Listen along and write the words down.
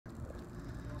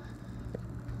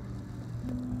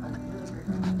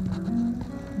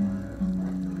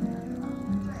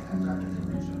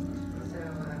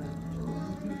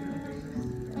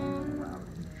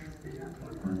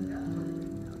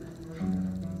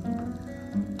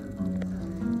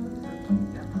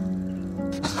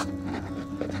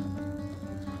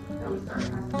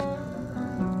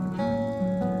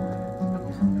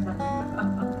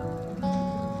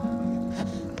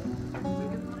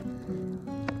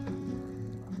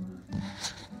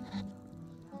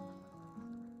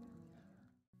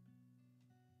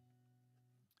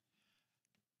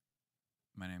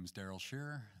name is Daryl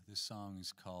Scherrer. This song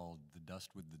is called The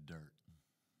Dust with the Dirt.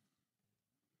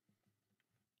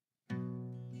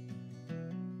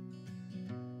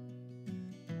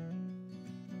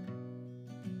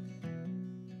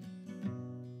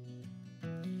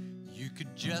 You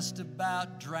could just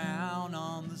about drown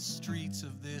on the streets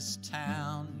of this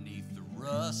town, neath the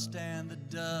rust and the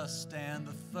dust and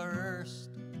the thirst.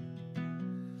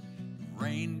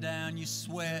 Rain down your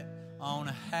sweat on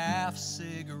a half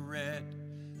cigarette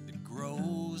that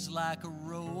grows like a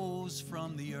rose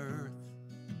from the earth.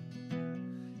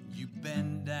 You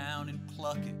bend down and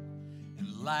pluck it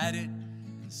and light it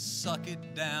and suck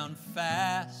it down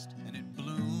fast, and it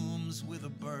blooms with a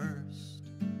burst.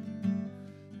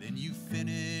 Then you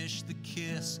finish the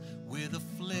kiss with a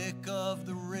flick of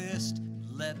the wrist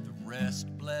and let the rest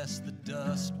bless the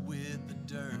dust with the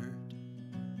dirt.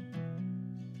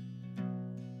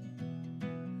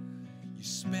 You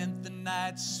spent the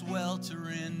night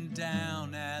sweltering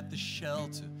down at the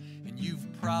shelter, and you've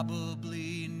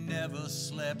probably never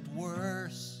slept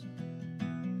worse.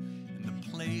 And the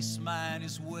place might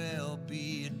as well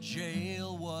be a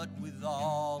jail, what with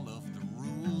all of the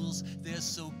rules they're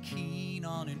so keen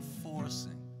on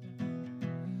enforcing.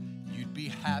 You'd be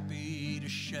happy to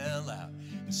shell out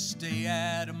and stay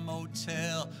at a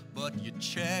motel, but your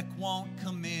check won't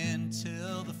come in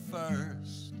till the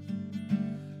first.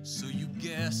 So you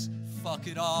guess, fuck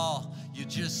it all, you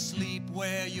just sleep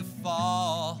where you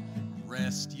fall,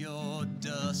 rest your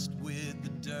dust with the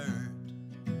dirt.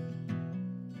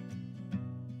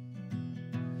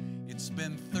 It's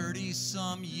been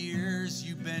 30-some years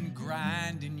you've been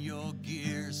grinding your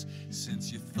gears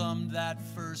since you thumbed that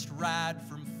first ride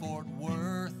from Fort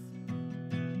Worth,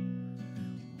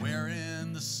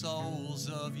 wearing the soles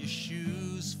of your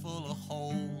shoes full of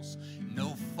holes,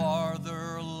 no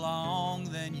farther along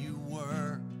than you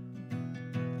were.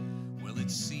 Well,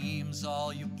 it seems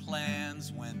all your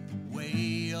plans went the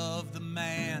way of the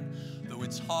man, though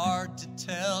it's hard to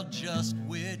tell just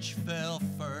which fell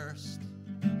first.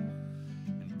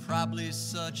 And probably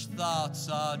such thoughts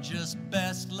are just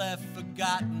best left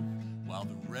forgotten, while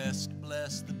the rest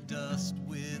bless the dust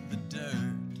with the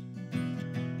dirt.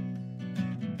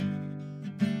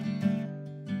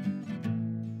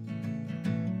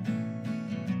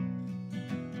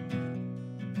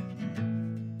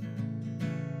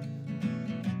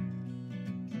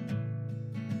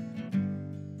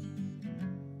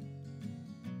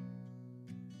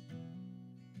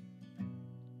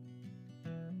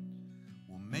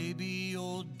 Maybe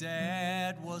old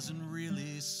Dad wasn't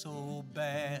really so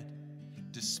bad,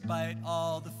 despite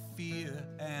all the fear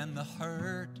and the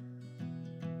hurt,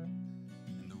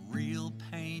 and the real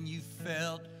pain you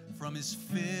felt from his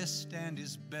fist and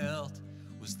his belt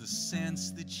was the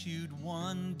sense that you'd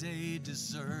one day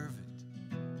deserve it.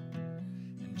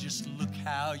 And just look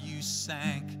how you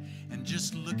sank, and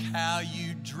just look how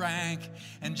you drank,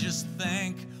 and just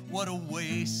think what a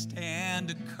waste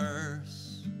and a curse.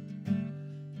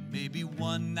 Maybe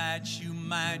one night you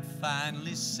might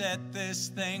finally set this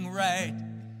thing right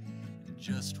and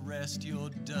just rest your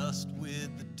dust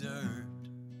with the dirt.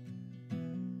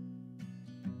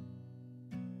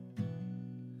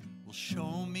 Well,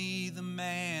 show me the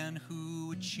man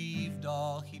who achieved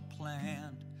all he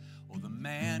planned, or the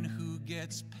man who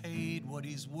gets paid what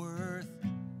he's worth,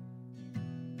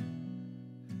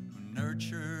 who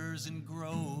nurtures and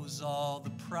grows all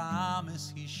the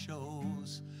promise he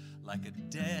shows, like a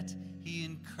debt he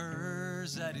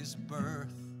incurs at his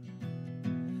birth.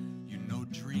 You know,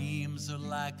 dreams are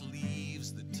like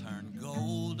leaves that turn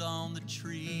gold on the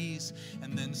trees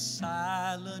and then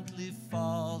silently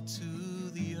fall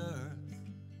to the earth,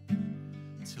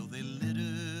 till they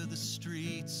litter the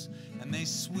streets and they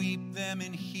sweep them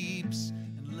in heaps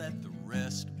and let the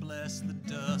rest bless the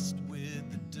dust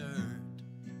with the dirt.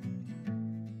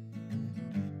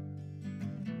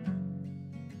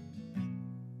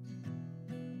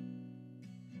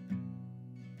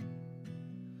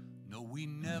 We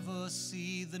never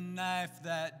see the knife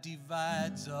that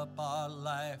divides up our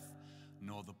life,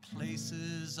 nor the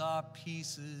places our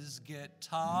pieces get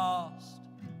tossed.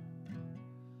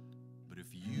 But if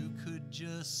you could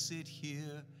just sit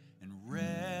here and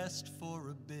rest for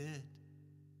a bit,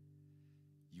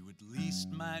 you at least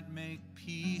might make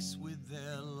peace with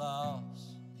their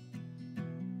loss.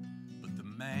 But the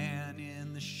man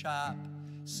in the shop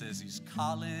says he's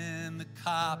calling the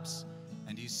cops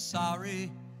and he's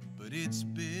sorry, but it's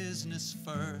business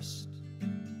first.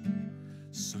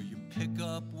 So you pick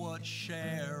up what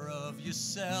share of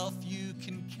yourself you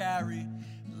can carry,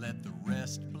 let the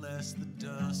rest bless the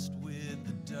dust with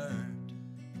the dirt.